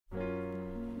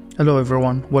Hello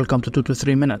everyone, welcome to 2 to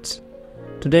 3 minutes.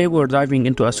 Today we're diving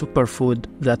into a superfood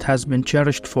that has been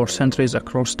cherished for centuries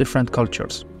across different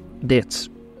cultures, dates.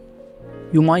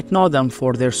 You might know them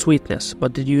for their sweetness,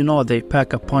 but did you know they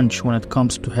pack a punch when it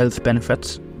comes to health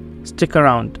benefits? Stick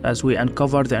around as we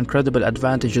uncover the incredible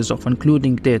advantages of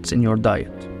including dates in your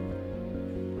diet.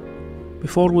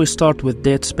 Before we start with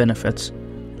dates' benefits,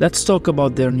 let's talk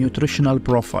about their nutritional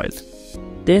profile.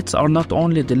 Dates are not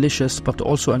only delicious but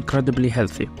also incredibly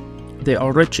healthy. They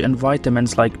are rich in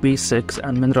vitamins like B6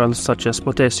 and minerals such as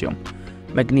potassium,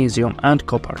 magnesium, and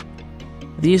copper.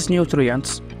 These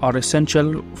nutrients are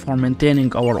essential for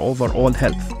maintaining our overall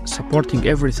health, supporting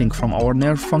everything from our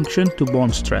nerve function to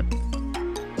bone strength.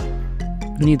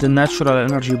 Need a natural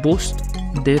energy boost?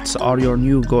 Dates are your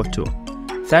new go-to.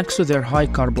 Thanks to their high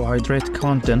carbohydrate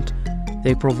content,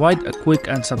 they provide a quick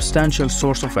and substantial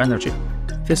source of energy.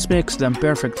 This makes them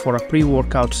perfect for a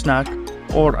pre-workout snack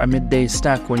or a midday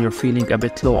snack when you're feeling a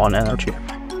bit low on energy.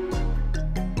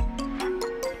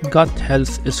 Gut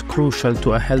health is crucial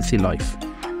to a healthy life,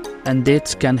 and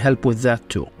dates can help with that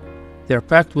too. They're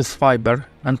packed with fiber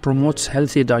and promotes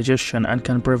healthy digestion and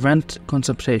can prevent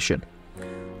constipation.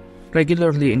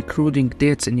 Regularly including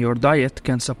dates in your diet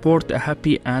can support a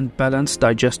happy and balanced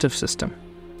digestive system.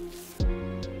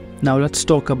 Now let's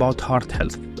talk about heart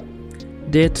health.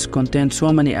 Dates contain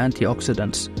so many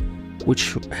antioxidants,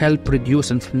 which help reduce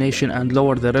inflammation and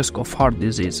lower the risk of heart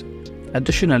disease.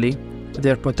 Additionally,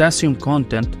 their potassium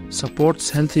content supports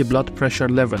healthy blood pressure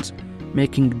levels,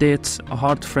 making dates a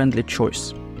heart-friendly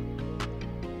choice.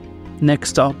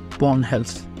 Next up, bone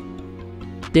health.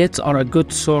 Dates are a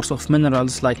good source of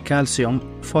minerals like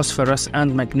calcium, phosphorus,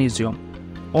 and magnesium,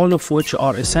 all of which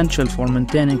are essential for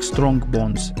maintaining strong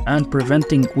bones and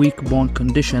preventing weak bone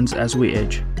conditions as we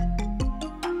age.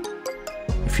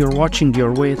 If you're watching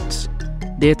your weight,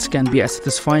 dates can be a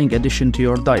satisfying addition to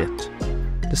your diet.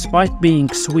 Despite being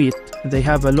sweet, they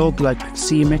have a low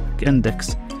glycemic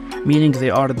index, meaning they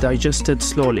are digested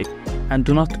slowly and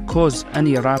do not cause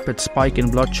any rapid spike in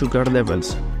blood sugar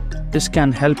levels. This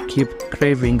can help keep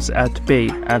cravings at bay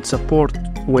and support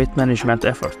weight management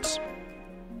efforts.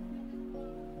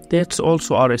 Dates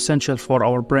also are essential for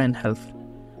our brain health,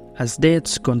 as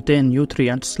dates contain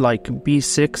nutrients like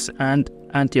B6 and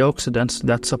antioxidants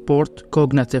that support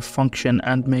cognitive function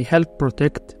and may help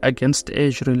protect against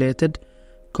age-related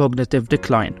cognitive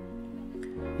decline.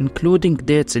 Including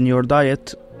dates in your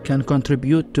diet can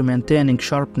contribute to maintaining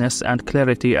sharpness and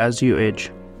clarity as you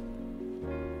age.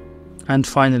 And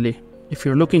finally, if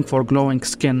you're looking for glowing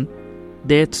skin,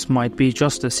 dates might be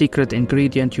just the secret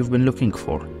ingredient you've been looking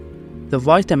for. The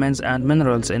vitamins and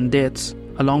minerals in dates,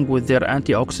 along with their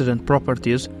antioxidant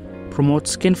properties, promote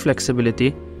skin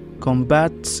flexibility,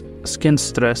 combats skin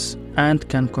stress, and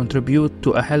can contribute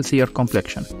to a healthier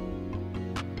complexion.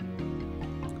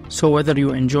 So whether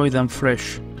you enjoy them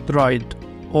fresh, dried,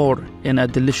 or in a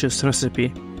delicious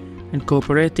recipe,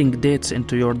 incorporating dates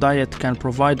into your diet can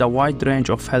provide a wide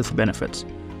range of health benefits,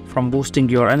 from boosting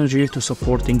your energy to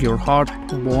supporting your heart,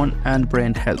 bone, and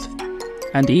brain health,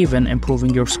 and even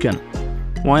improving your skin.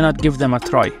 Why not give them a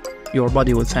try? Your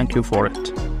body will thank you for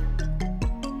it.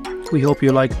 We hope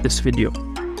you liked this video.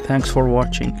 Thanks for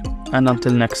watching, and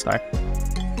until next time.